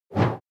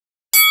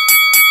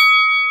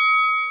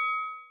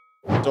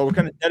So we're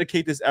going to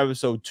dedicate this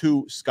episode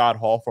to Scott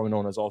Hall, formerly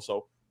known as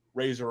also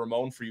Razor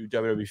Ramon for you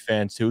WWE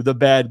fans too. The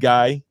bad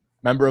guy,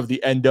 member of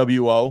the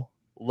NWO,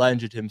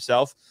 legend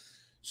himself.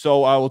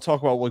 So I will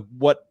talk about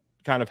what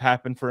kind of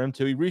happened for him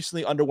too. He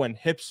recently underwent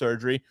hip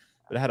surgery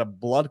that had a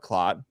blood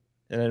clot,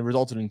 and it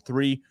resulted in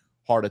 3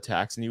 heart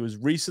attacks. And he was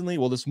recently,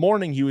 this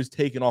morning, he was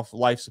taken off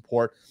life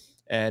support.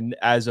 And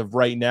as of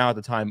right now, at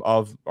the time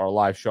of our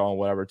live show and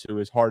whatever, too,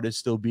 his heart is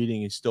still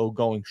beating. He's still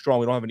going strong.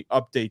 We don't have any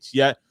updates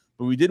yet,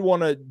 but we did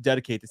want to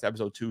dedicate this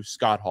episode to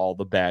Scott Hall,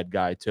 the bad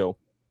guy, too.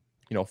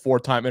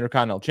 4-time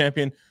Intercontinental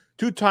Champion,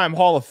 2-time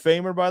Hall of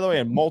Famer, by the way,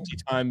 and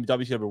multi-time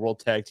WCW World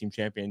Tag Team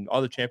Champion,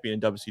 other champion in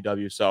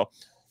WCW. So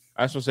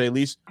I just want to say, at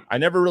least, I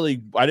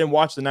didn't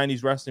watch the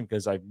 90s wrestling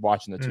because I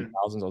watched in the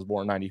 2000s. I was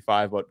born in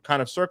 95, but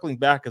kind of circling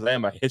back because I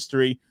am a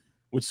history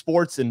with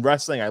sports and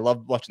wrestling. I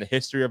love watching the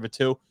history of it,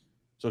 too.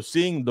 So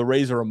seeing the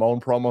Razor Ramon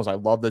promos, I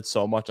loved it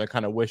so much. I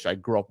kind of wish I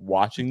grew up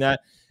watching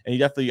that. And he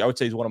definitely, I would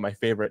say, is one of my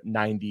favorite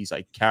 90s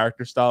like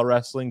character style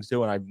wrestlings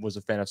too. And I was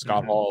a fan of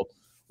Scott Hall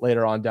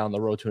later on down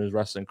the road to his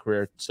wrestling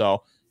career.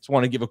 So just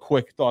want to give a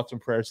quick thoughts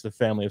and prayers to the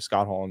family of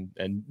Scott Hall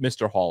and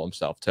Mr. Hall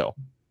himself too.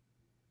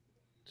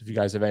 If you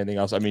guys have anything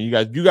else, I mean, you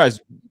guys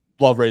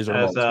love Razor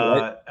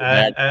Ramon.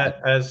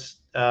 As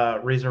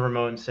Razor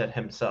Ramon said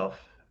himself,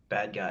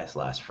 bad guys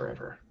last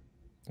forever.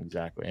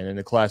 Exactly. And in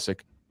the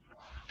classic,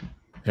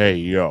 hey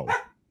yo,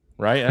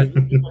 right?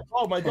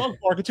 My dog's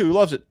barking too. He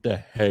loves it. The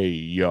hey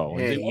yo,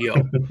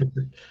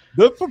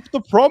 the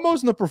promos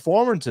and the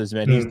performances,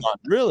 man. He's not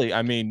really.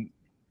 I mean,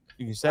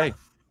 you can say.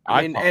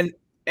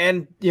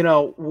 And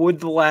would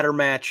the ladder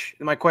match?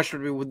 My question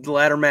would be: would the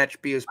ladder match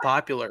be as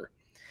popular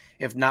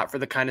if not for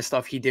the kind of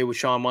stuff he did with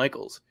Shawn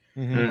Michaels?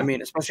 I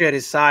mean, especially at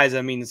his size.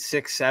 I mean,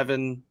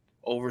 6'7",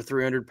 over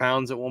 300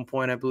 pounds at one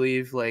point, I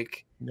believe.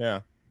 Like,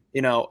 yeah,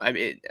 I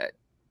mean,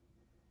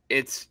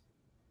 it's.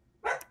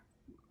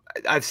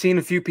 I've seen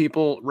a few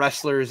people,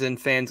 wrestlers and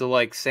fans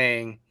alike,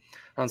 saying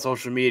on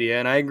social media,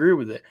 and I agree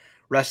with it,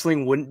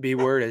 wrestling wouldn't be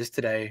where it is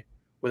today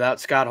without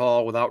Scott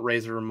Hall, without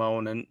Razor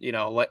Ramon. And,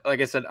 like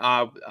I said,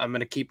 I'm going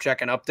to keep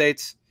checking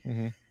updates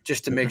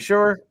just to make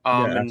sure.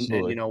 And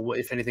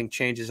if anything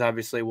changes,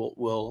 obviously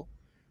we'll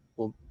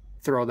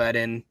throw that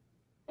in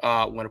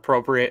when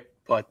appropriate.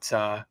 But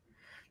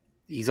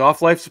he's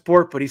off life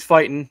support, but he's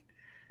fighting.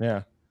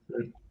 Yeah.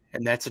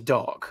 And that's a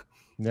dog.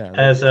 Yeah,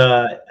 as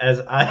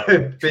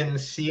I've been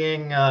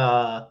seeing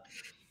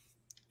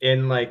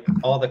in like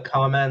all the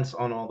comments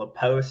on all the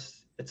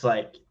posts, it's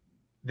like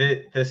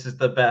this is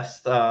the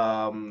best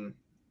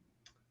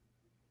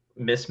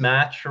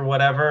mismatch or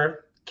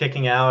whatever,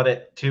 kicking out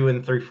at 2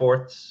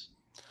 3/4,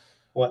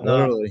 whatnot.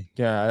 Literally,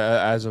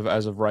 yeah. As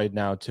of right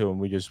now too, and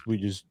we just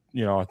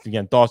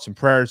again, thoughts and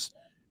prayers,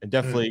 and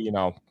definitely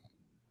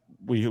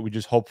we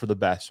just hope for the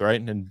best, right?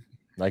 And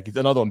like it's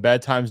another one,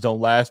 bad times don't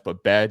last,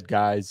 but bad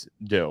guys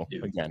do.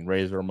 Again,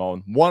 Razor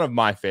Ramon, one of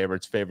my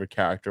favorite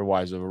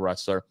character-wise of a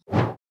wrestler.